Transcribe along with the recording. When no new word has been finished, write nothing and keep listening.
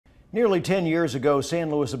Nearly 10 years ago, San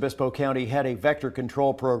Luis Obispo County had a vector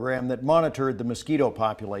control program that monitored the mosquito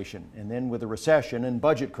population. And then with a recession and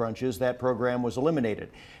budget crunches, that program was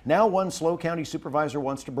eliminated. Now one SLO County supervisor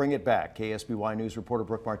wants to bring it back. KSBY News reporter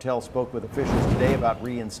Brooke Martell spoke with officials today about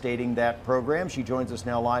reinstating that program. She joins us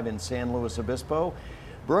now live in San Luis Obispo.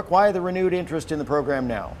 Brooke, why the renewed interest in the program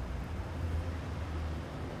now?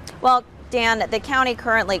 Well, Dan, the county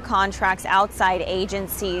currently contracts outside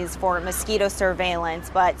agencies for mosquito surveillance,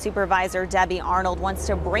 but Supervisor Debbie Arnold wants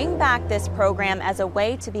to bring back this program as a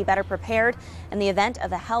way to be better prepared in the event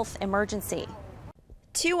of a health emergency.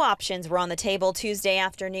 Two options were on the table Tuesday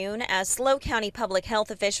afternoon as SLO County public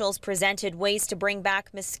health officials presented ways to bring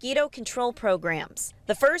back mosquito control programs.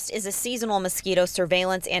 The first is a seasonal mosquito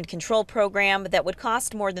surveillance and control program that would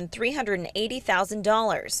cost more than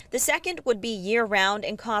 $380,000. The second would be year-round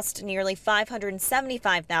and cost nearly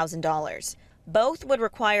 $575,000. Both would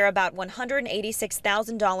require about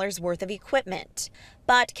 $186,000 worth of equipment.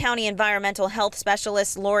 But County Environmental Health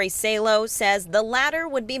Specialist Lori Salo says the latter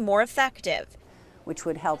would be more effective, which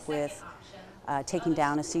would help with taking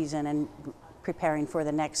down a season and preparing for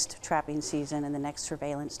the next trapping season and the next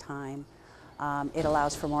surveillance time. It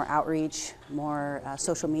allows for more outreach, more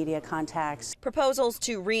social media contacts. Proposals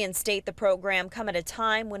to reinstate the program come at a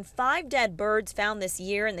time when 5 dead birds found this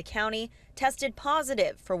year in the county tested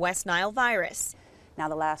positive for West Nile virus. Now,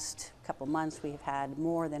 the last couple months we've had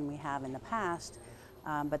more than we have in the past.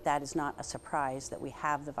 But that is not a surprise that we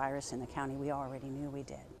have the virus in the county. We already knew we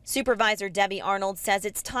did. Supervisor Debbie Arnold says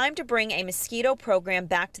it's time to bring a mosquito program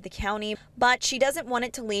back to the county, but she doesn't want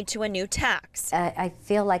it to lead to a new tax. I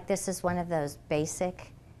feel like this is one of those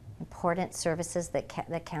basic, important services that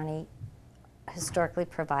the county historically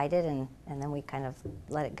provided, and then we kind of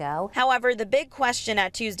let it go. However, the big question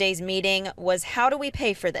at Tuesday's meeting was, how do we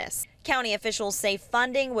pay for this? County officials say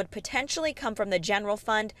funding would potentially come from the general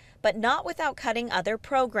fund, but not without cutting other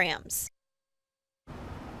programs.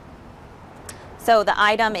 So the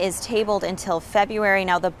item is tabled until February.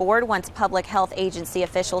 Now the board wants public health agency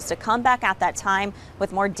officials to come back at that time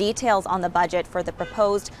with more details on the budget for the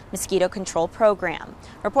proposed mosquito control program.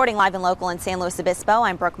 Reporting live and local in San Luis Obispo,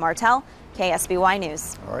 I'm Brooke Martell, KSBY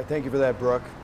News. All right, thank you for that, Brooke.